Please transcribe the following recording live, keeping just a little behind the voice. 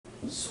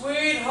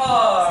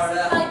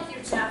Sweetheart! Thank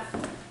you, Jeff.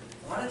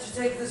 Why don't you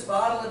take this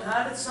bottle and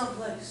hide it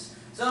someplace?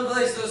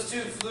 Someplace those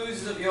two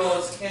floozies of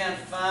yours can't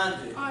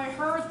find it. I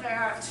heard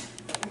that.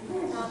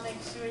 I'll make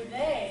sure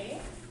they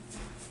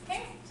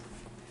can't.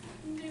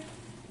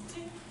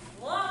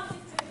 Want to.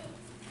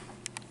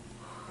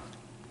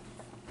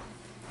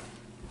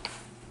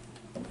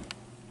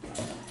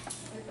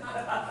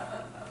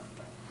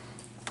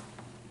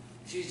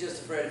 She's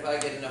just afraid if I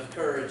get enough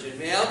courage in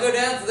me, I'll go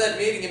down to that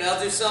meeting and I'll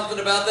do something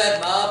about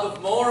that mob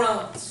of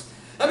morons.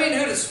 I mean,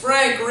 who does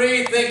Frank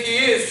Reed think he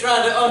is,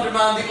 trying to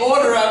undermine the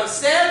order I've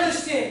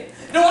established here?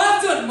 No,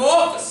 I've done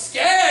more for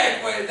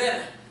Skagway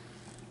than...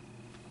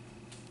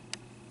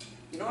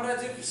 You know what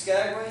I do for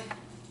Skagway?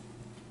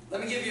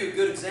 Let me give you a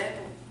good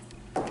example.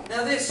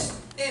 Now, this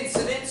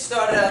incident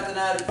started out the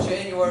night of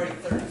January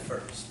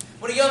 31st,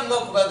 when a young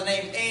local by the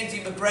name Andy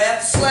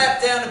McGrath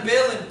slapped down a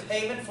bill in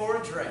payment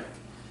for a drink.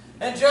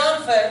 And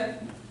John Fay,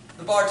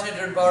 the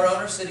bartender and bar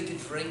owner, said he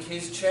could drink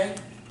his change.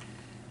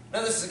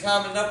 Now, this is a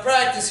common enough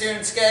practice here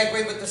in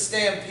Skagway with the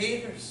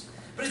stampeders,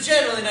 but it's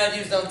generally not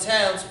used on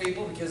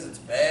townspeople because it's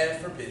bad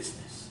for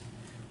business.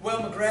 Well,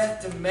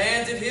 McGrath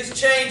demanded his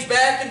change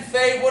back, and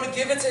Fay wouldn't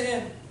give it to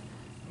him.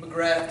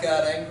 McGrath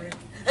got angry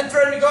and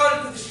threatened to go out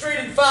into the street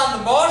and find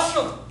the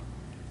marshal.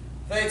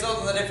 Fay told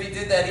him that if he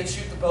did that, he'd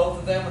shoot the both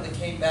of them when they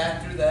came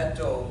back through that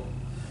door.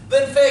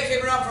 Then Fay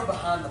came around from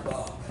behind the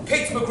bar,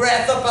 picked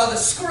McGrath up by the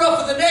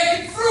scruff of the neck,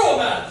 and threw him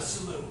out of the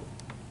saloon.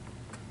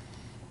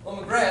 Well,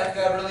 McGrath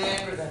got really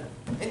angry then,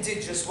 and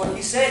did just what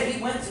he said.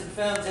 He went and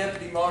found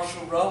Deputy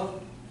Marshal Rowan.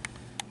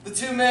 The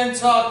two men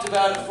talked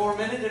about it for a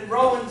minute, and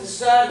Rowan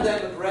decided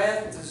that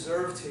McGrath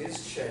deserved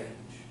his change.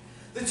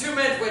 The two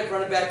men went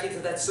running back into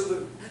that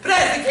saloon, but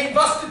as they came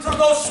busting through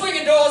those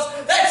swinging doors,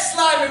 that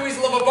slimy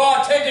weasel of a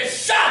bartender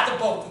shot the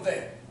both of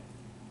them.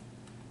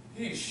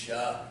 He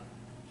shot.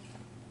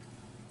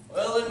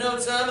 Well, in no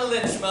time, a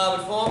lynch mob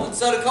had formed and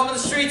started combing the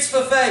streets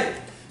for Fay.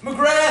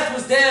 McGrath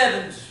was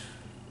dead, and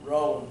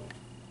Rowan.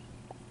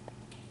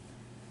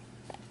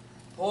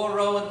 Poor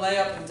Rowan lay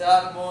up in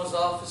Doc Moore's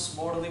office,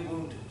 mortally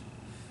wounded,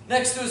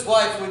 next to his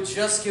wife who had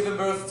just given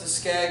birth to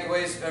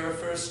Skagway's very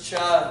first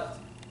child.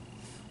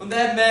 When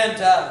that man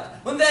died,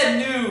 when that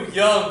new,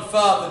 young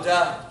father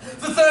died,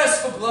 the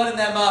thirst for blood in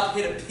that mob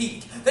hit a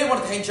peak. They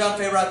wanted to hang John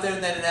Fay right there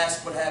and then and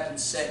ask what happened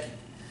second.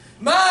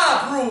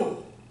 Mob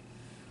rule!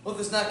 Well,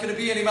 there's not going to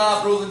be any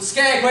mob rule in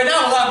Skagway.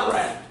 Now I'm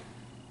around.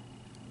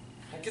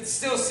 I can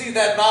still see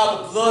that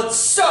mob of blood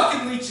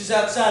sucking leeches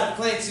outside of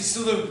Clancy's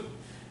saloon,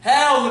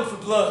 howling for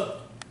blood.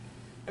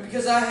 And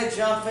because I had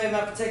John Fay in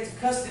my protective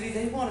custody,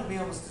 they wanted me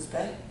almost as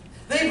bad.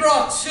 They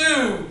brought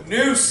 2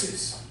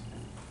 nooses.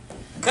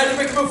 I had to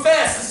make them move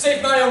fast to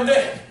save my own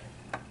neck.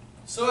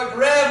 So I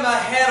grabbed my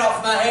hat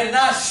off my head and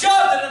I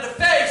shoved it into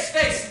Fay's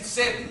face and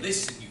said,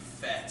 "Listen, you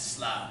fat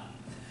slob.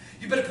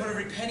 You better put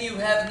every penny you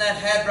have in that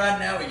hat right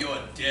now or you're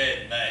a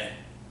dead man."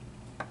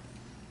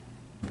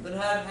 Then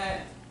hand in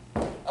hand,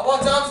 I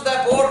walked onto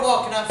that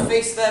boardwalk and I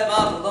faced that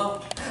mob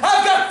alone.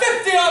 I've got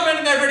 50 armed men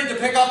in there ready to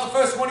pick off the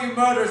first one of you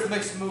murderers that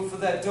makes a move for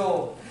that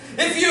door.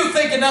 If you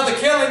think another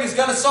killing is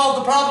going to solve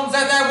the problems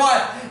that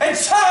wife and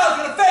child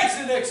are going to face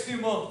in the next few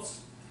months,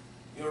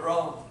 you're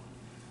wrong.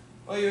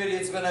 Well, you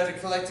idiots have been out here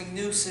collecting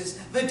nooses.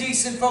 The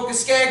decent folk of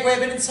Skagway have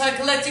been inside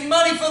collecting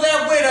money for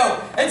their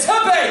widow and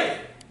to baby.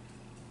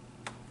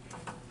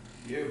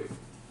 You.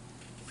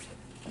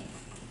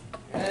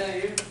 Yeah,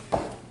 you.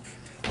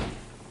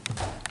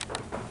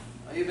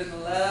 Oh, you've been the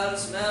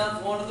loudest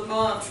mouth one of the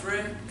bunch,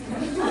 Rick.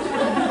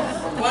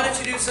 Why don't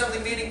you do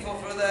something meaningful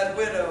for that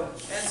widow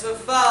and her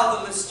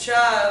fatherless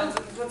child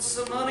and put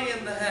some money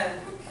in the hat?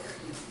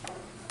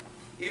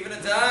 Even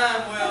a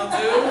dime will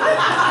do.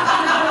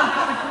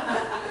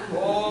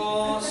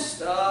 Poor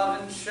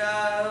starving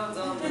child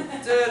on the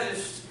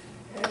dirtiest.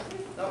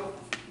 No.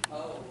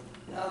 Oh.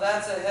 Now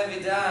that's a heavy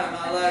dime.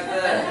 I like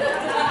that.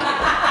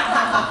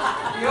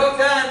 Your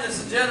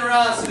kindness and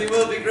generosity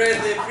will be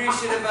greatly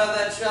appreciated by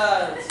that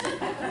child,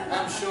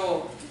 I'm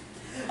sure.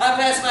 I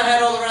passed my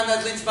hat all around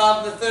that lynch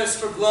mob and the thirst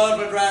for blood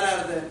went right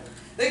out of them.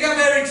 They got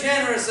very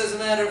generous, as a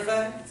matter of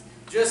fact.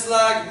 Just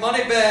like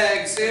money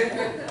bags here.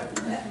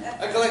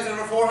 I collected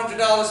over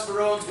 $400 for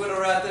Rowan's widow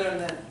right there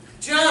and then.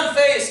 John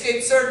Fay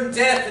escaped certain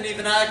death and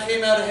even I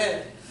came out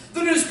ahead.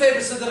 The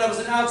newspaper said that I was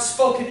an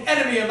outspoken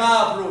enemy of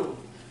mob rule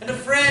and a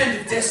friend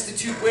of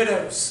destitute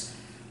widows.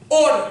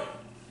 Order.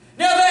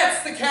 Now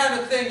that's the kind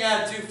of thing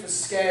I'd do for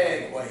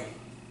Skagway.